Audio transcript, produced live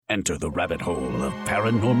Enter the rabbit hole of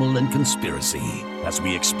paranormal and conspiracy as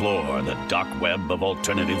we explore the dark web of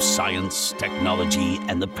alternative science, technology,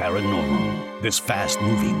 and the paranormal. This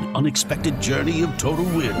fast-moving, unexpected journey of total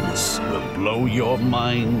weirdness will blow your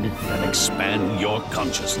mind and expand your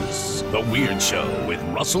consciousness. The Weird Show with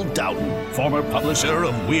Russell Dowden, former publisher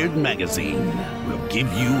of Weird Magazine, will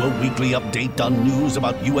give you a weekly update on news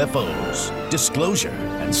about UFOs, disclosure,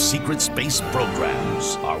 and secret space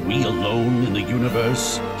programs. Are we alone in the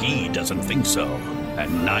universe? He doesn't think so,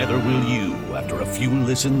 and neither will you after a few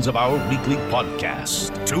listens of our weekly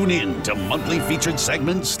podcast. Tune in to monthly featured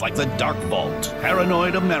segments like The Dark Vault,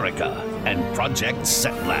 Paranoid America, and Project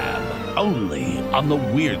Set Lab, only on The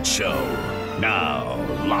Weird Show. Now,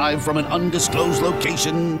 live from an undisclosed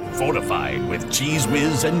location, fortified with Cheese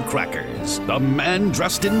Whiz and crackers, the man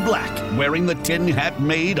dressed in black, wearing the tin hat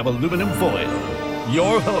made of aluminum foil,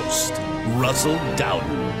 your host, Russell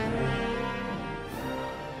Dowden.